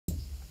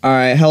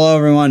Alright, hello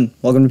everyone.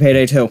 Welcome to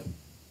Payday 2.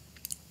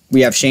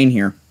 We have Shane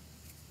here.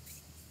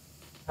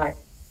 Hi.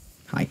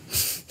 Hi.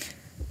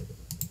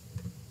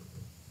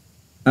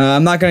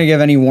 I'm not going to give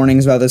any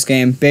warnings about this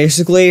game.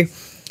 Basically,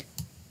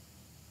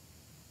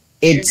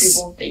 it's...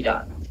 People, they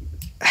die.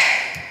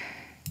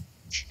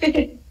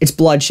 it's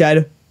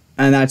bloodshed,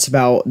 and that's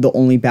about the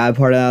only bad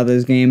part out of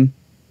this game.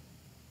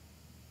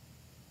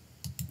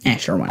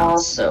 Sure, why not?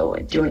 Also,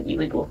 doing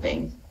illegal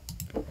things.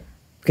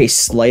 Okay,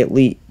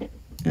 slightly...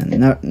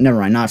 No, never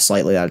mind, not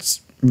slightly. That's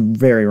a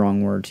very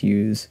wrong word to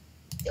use.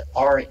 They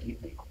are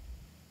illegal.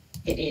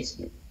 It is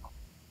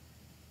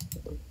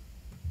illegal.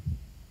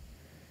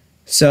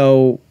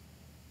 So,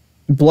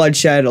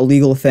 bloodshed,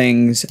 illegal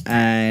things,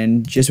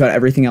 and just about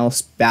everything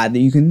else bad that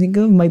you can think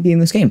of might be in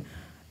this game.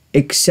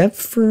 Except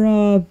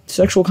for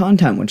sexual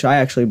content, which I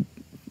actually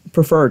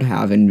prefer to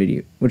have in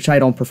video, which I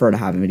don't prefer to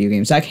have in video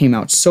games. That came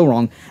out so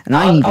wrong, and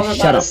I need to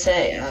shut up.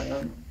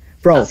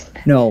 Bro,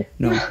 no,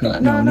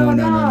 that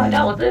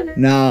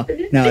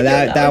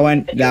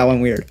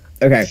went weird.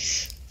 Okay,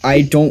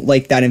 I don't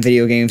like that in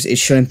video games. It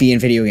shouldn't be in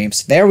video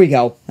games. There we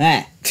go.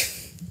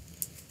 Just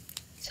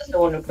the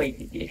one who played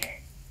PvP.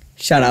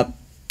 Shut up.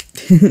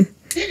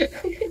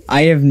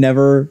 I have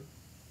never.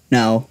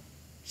 No,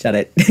 shut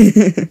it.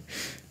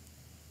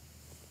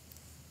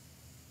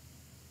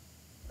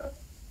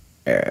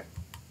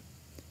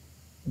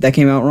 That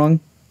came out wrong.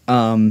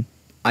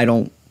 I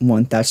don't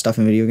want that stuff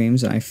in video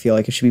games, and I feel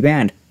like it should be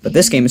banned. But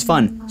this game is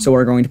fun, so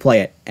we're going to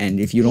play it. And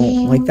if you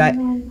don't like that,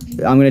 I'm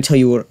going to tell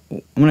you what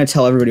I'm going to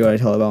tell everybody what I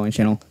tell about my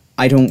channel.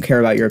 I don't care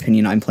about your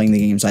opinion. I'm playing the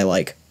games I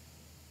like.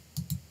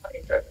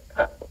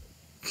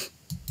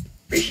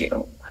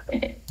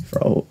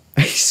 Bro,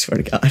 I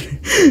swear to God.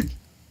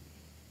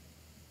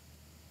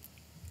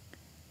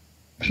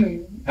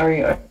 Are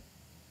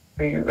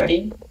you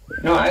ready?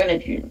 No, I'm gonna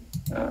do.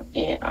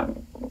 Yeah.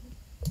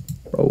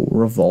 Bro,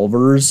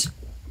 revolvers.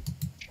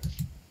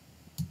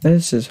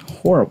 This is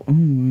horrible. Oh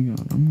my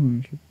God, I'm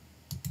going to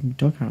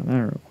duck out of that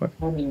real quick.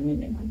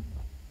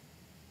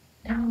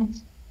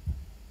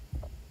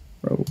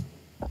 Bro.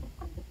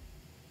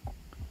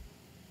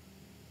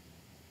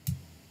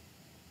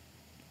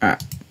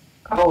 Alright.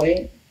 I'll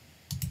wait.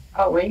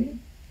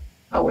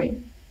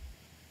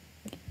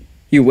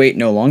 You wait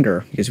no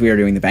longer, because we are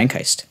doing the bank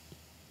heist.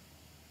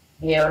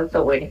 Yeah, I'm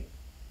still waiting.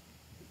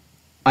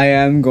 I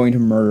am going to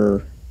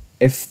murder...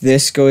 If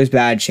this goes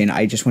bad, Shane,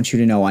 I just want you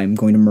to know I'm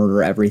going to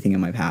murder everything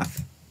in my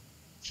path.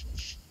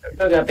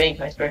 Oh, got bank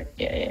heist, right?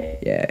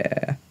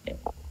 Yeah.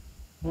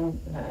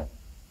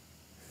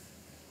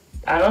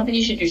 I don't think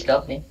you should do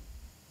stealthy.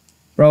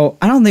 Bro,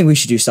 I don't think we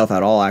should do stealth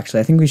at all,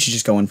 actually. I think we should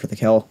just go in for the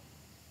kill.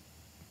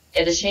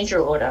 Yeah, just change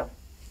your loadout.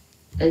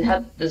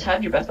 Just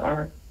have your best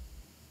armor.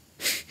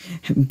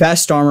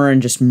 Best armor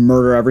and just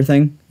murder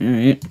everything?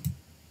 Alright.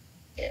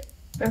 Yeah,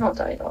 they're not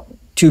tied off.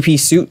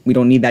 Two-piece suit? We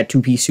don't need that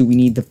two-piece suit. We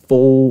need the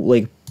full,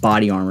 like,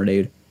 body armor,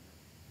 dude.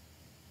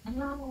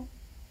 No.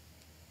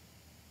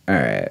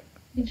 Alright.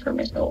 Thanks for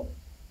my soul.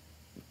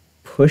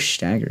 Push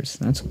daggers.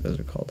 That's what those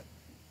are called.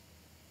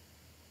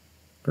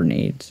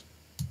 Grenades.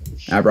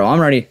 Alright, bro. I'm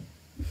ready.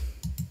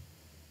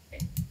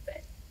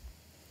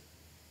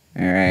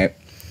 Alright.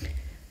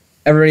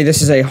 Everybody,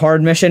 this is a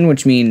hard mission,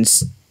 which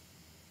means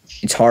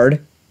it's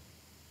hard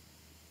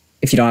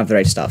if you don't have the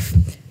right stuff.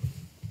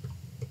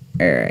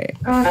 Alright.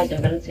 I'm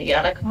gonna take it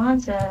out of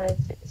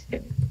context.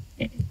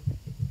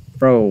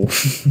 Bro,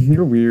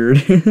 you're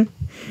weird.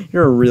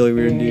 You're a really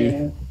weird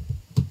dude.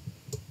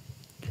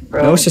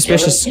 Bro, No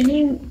suspicious...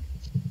 Dylan,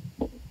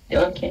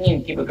 can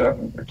you keep a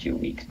girlfriend for 2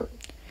 weeks?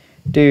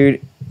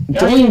 Dude,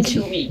 not even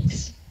 2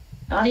 weeks.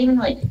 Not even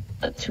like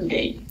a 2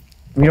 days.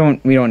 We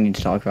don't need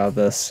to talk about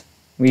this.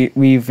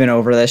 We've been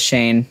over this,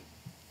 Shane.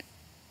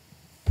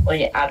 Well,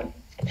 yeah, Adam.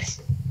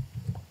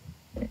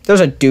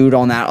 There's a dude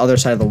on that other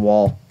side of the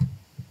wall.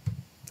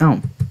 Oh.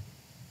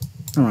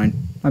 Alright.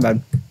 My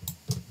bad.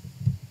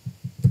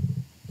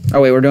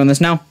 Oh, wait, we're doing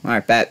this now?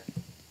 Alright, bet.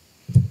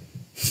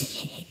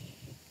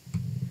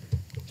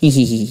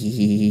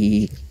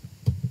 Okay,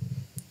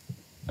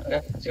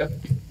 let's go.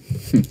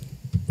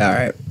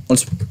 Alright,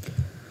 let's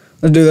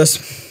do this.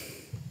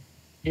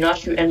 Do not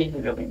shoot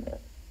anything building there.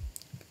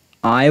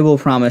 I will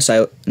promise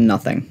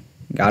nothing.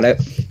 Got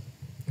it?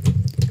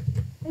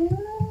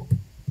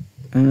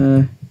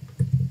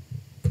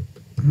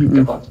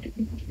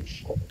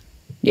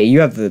 Yeah,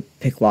 you have the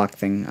pick lock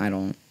thing. I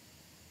don't.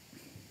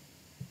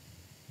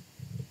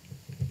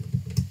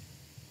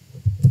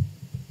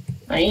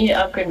 I need to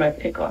upgrade my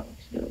pick lock.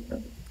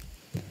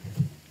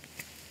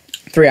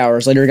 3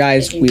 hours later,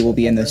 guys, we will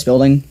be in this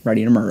building,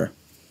 ready to murder.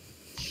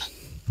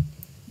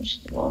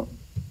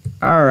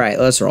 Alright,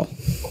 let's roll.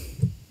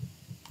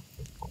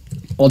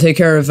 We'll take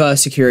care of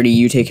security,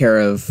 you take care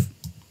of...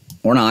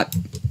 Or not.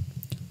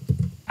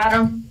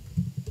 Adam.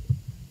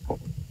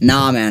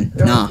 Nah, man,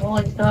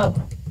 nah. Stop.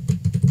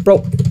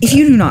 Bro, if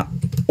you do not...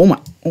 Oh my...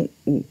 Oh,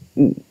 ooh,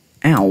 ooh,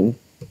 ow.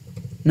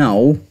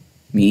 No.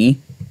 Me.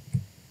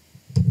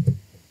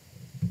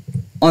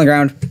 On the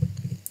ground.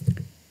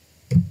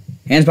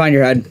 Hands behind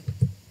your head.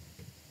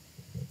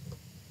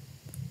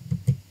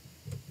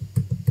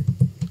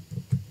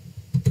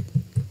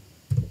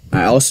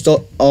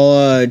 Alright,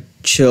 I'll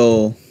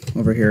chill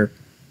over here.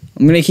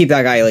 I'm gonna keep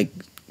that guy, like,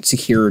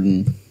 secured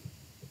and...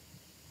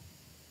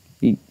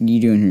 You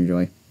doing here,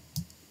 Joy?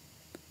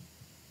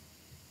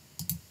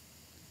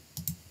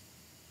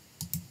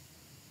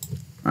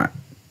 Alright.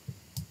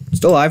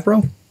 Still alive, bro?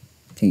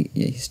 I think,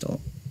 yeah, he's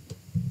still...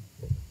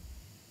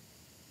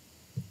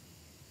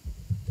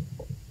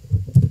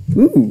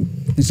 Ooh,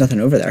 there's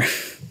nothing over there.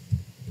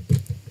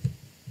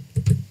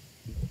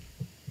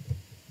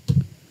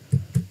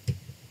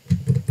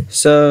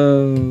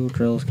 So,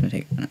 drill's gonna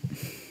take a minute.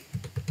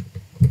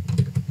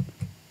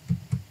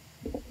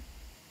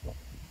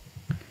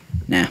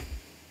 Nah.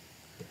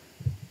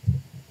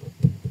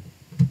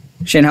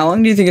 Shane, how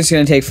long do you think it's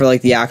gonna take for,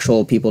 like, the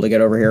actual people to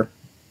get over here?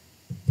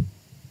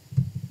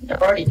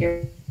 They're already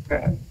here.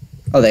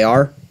 Oh, they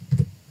are?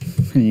 I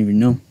didn't even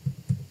know.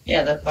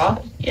 Yeah, the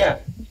cops? Yeah.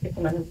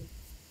 Alright,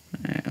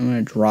 I'm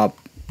gonna drop...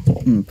 I'm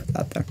gonna put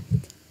that there.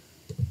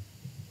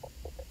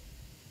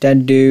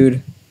 Dead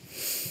dude.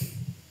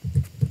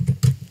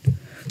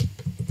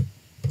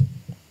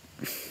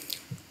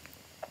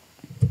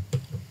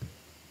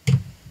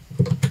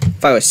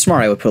 If I was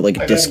smart, I would put, like,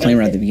 a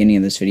disclaimer at the beginning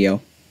of this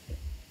video.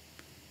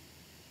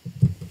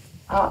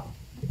 Ah.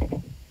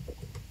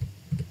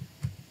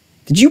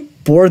 Did you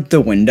board the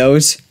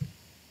windows?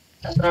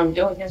 That's what I'm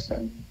doing, yes,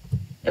 sir.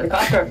 Yeah, the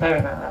cops are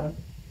firing at him.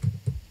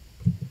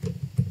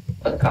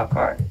 Or the cop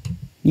car.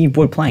 You need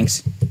wood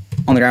planks.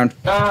 On the ground.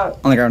 Nah,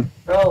 On the ground.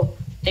 bro,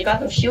 they got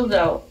them shields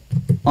out.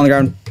 On the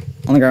ground.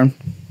 On the ground.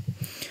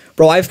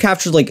 Bro, I've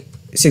captured, like,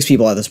 6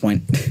 people at this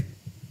point.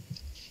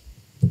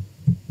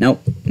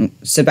 Nope. Nope.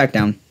 Sit back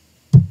down.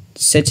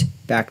 Sit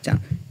back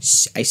down.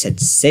 I said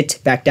sit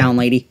back down,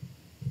 lady.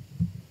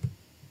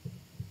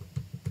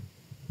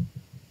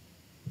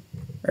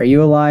 Are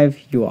you alive?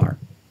 You are.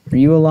 Are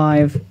you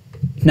alive?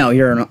 No,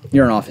 you're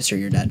an officer.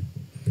 You're dead.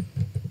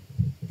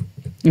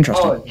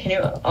 Interesting. Oh, can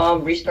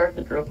you restart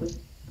the drill, please?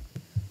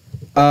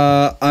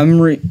 I'm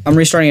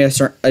restarting a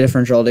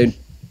different drill, dude.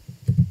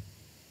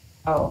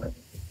 Oh, okay.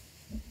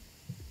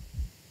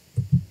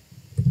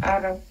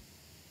 Adam.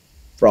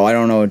 Bro, I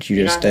don't know what you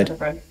You're just not did. the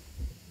friend.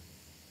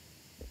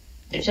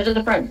 It says it's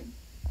a friend.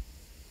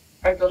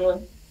 Alright,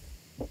 Glenwood.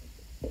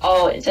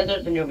 Oh, it says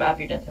there's a new map.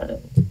 You didn't set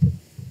it.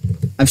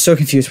 I'm so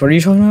confused. What are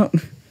you talking about?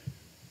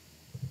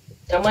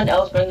 Someone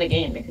else ran the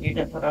game because you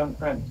didn't put on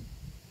friends.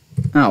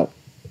 Oh.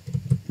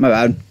 My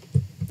bad.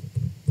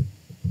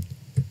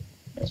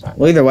 That's fine.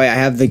 Well, either way, I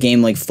have the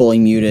game, like, fully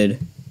muted.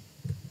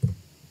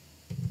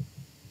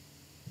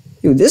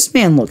 Dude, this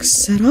man looks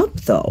set up,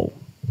 though.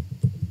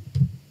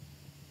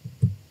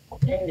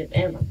 Dang it,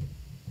 ammo.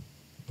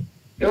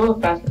 You're a little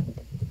faster.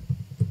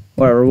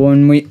 Whatever.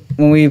 When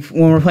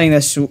we're playing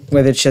this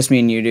with it's just me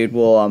and you, dude,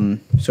 we'll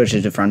switch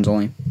it to friends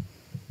only.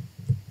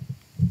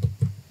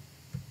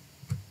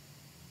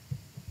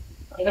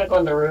 I'm gonna go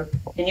on the roof.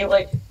 Can you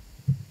like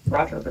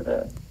rush over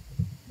the?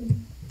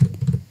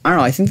 I don't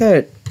know. I think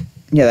that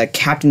that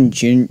Captain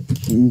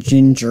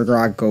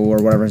Gingergrago or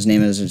whatever his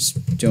name is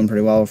doing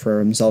pretty well for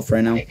himself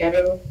right now.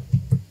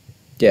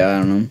 Yeah, I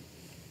don't know.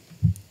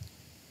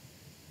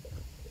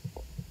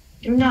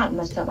 Do not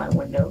mess up my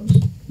windows.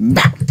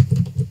 Bah!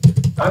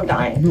 I'm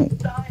dying. No.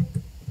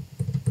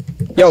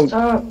 Yo.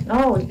 Stop.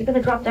 No, you're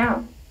gonna drop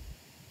down.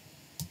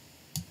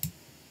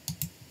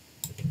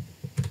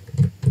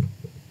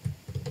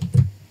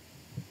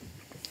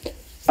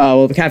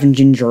 Well, the Captain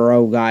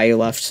Gingero guy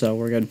left, so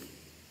we're good.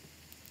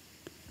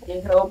 I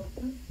need help.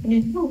 I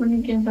need help when you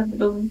get inside the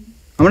building.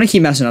 I'm gonna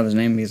keep messing up his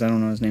name because I don't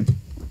know his name.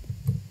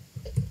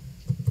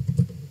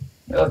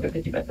 Oh,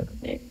 because you messed up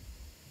his name.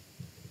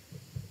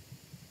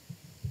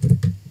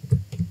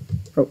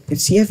 Bro,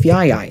 it's the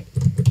FBI guy.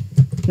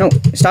 No,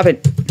 stop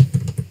it.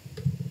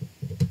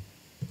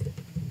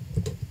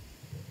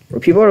 Bro,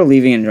 people are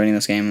leaving and joining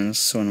this game, and it's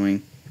so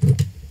annoying.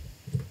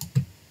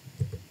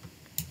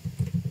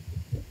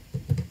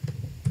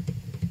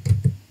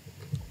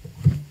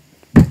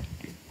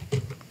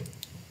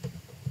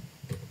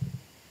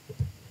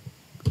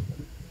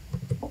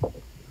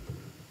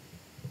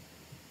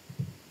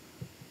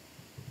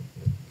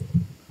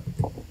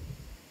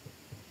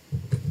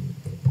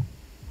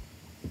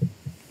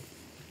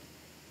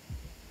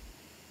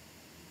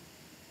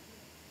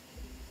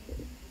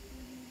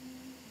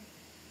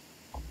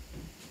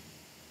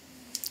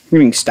 You're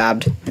being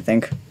stabbed, I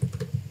think.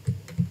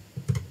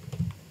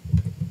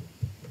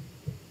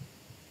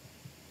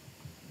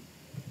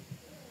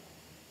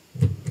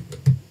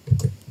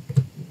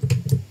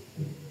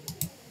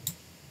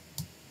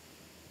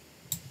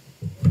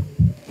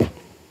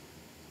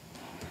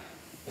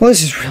 Well,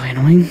 this is really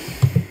annoying.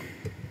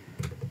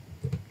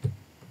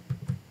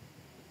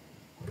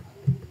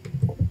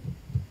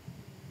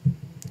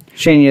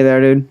 Shane, you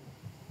there, dude?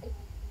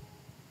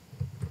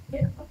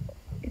 Yeah.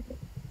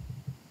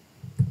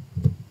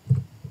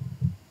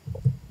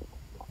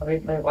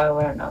 Why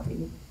would I not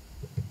be?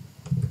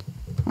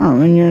 Oh,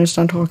 man, you're just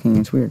not talking.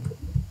 It's weird.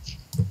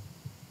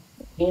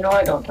 You know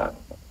I don't talk.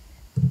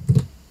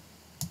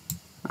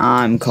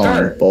 I'm calling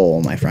Sir.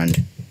 bull, my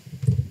friend.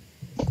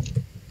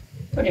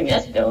 What do you mean?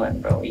 That's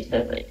Dylan, bro. He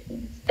said like.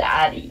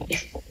 Daddy.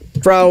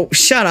 Bro,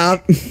 shut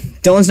up.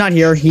 Dylan's not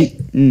here.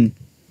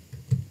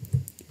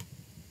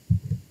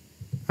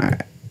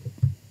 Alright.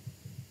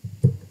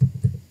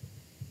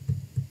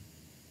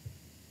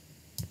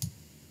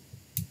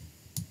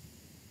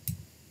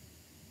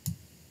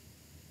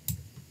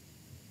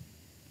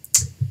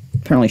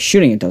 Apparently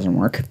shooting it doesn't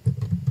work.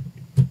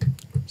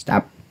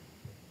 Stop.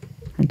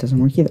 It doesn't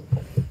work either.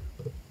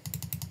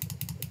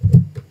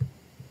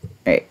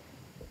 Hey.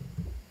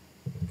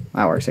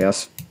 That works, I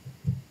guess.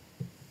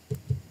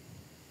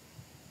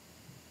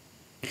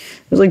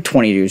 There's like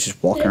 20 dudes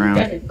just walking around.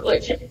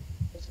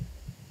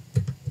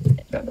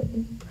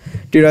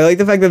 Dude, I like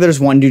the fact that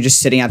there's one dude just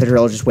sitting at the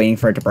drill just waiting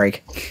for it to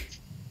break.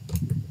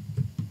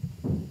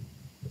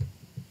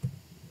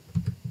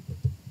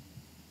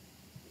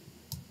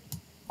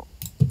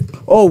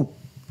 Oh!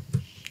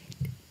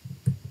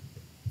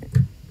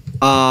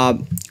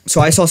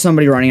 So I saw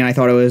somebody running and I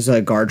thought it was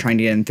a guard trying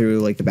to get in through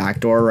like the back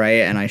door,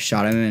 right? And I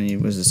shot him and he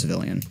was a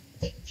civilian.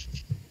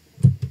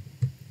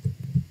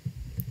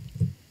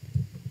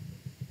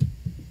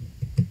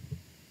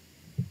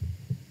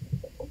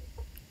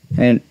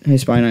 And hey,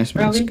 Spy, nice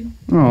mask.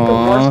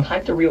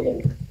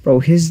 Aww. Bro,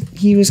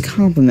 he was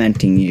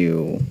complimenting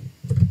you.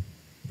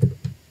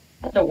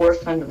 That's the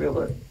worst time to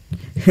reload.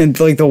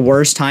 Like the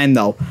worst time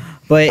though.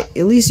 But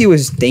at least he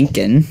was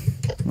thinking.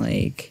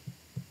 Like,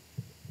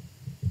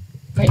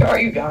 wait, are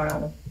you down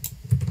on him?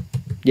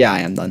 Yeah, I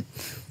am done.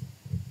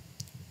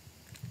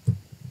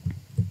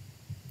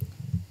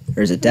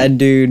 There's a dead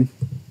dude.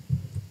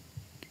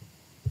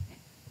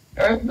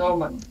 There's no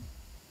one.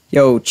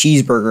 Yo,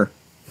 cheeseburger.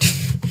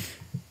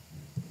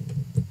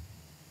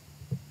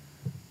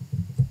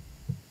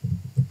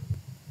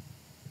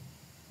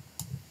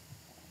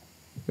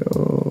 Yo,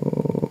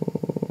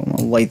 I'm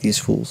gonna light these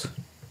fools.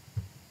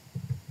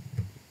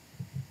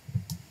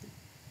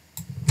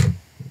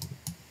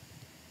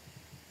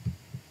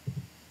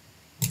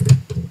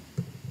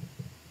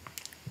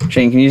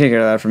 Shane, can you take care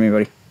of that for me,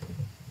 buddy?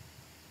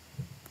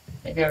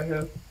 Take care of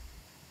who?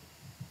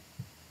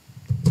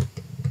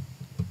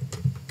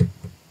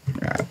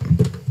 Alright.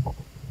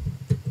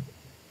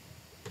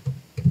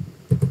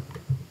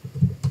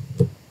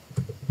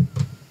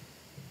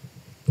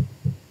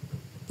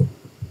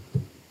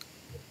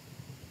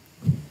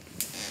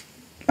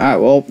 Alright,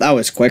 well, that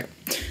was quick,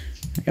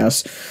 I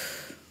guess.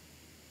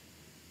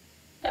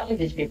 I like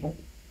these people.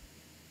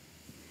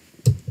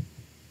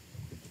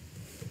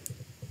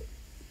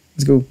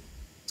 Let's go.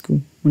 Let's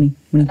go. Money.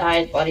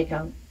 Highest body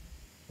count.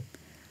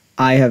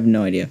 I have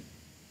no idea.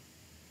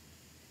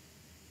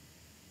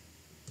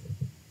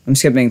 I'm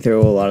skipping through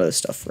a lot of this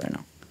stuff right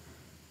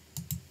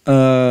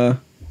now.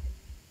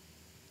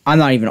 I'm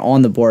not even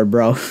on the board,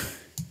 bro.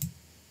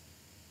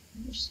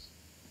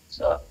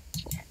 So.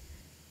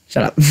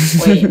 Shut up.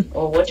 Wait,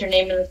 well, what's your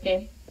name in this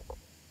game?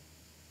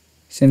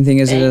 Same thing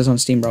as it is on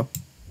Steam, bro.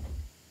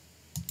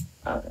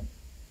 Okay.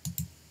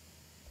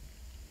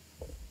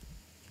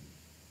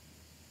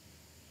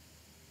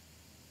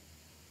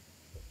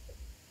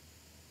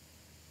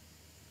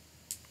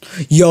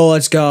 Yo,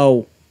 let's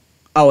go.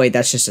 Oh, wait,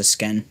 that's just a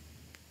skin.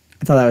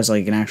 I thought that was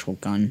like an actual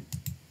gun.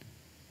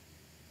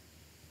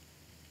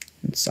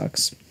 It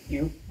sucks.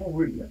 You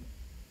over here.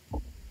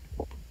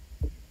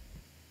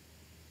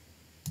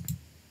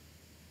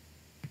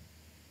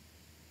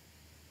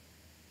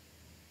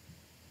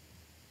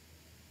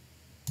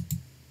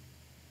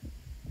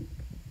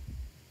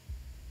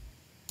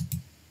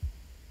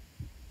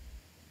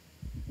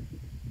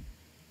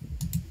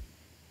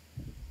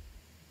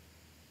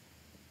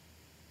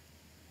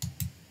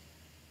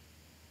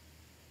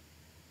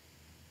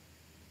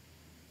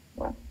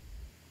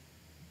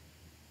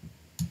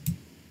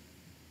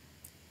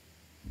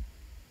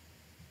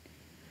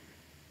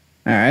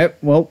 Alright,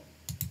 well,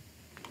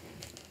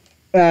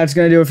 that's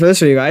going to do it for this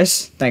video,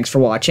 guys. Thanks for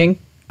watching.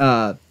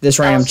 This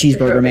random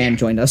cheeseburger man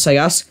joined us, I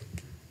guess.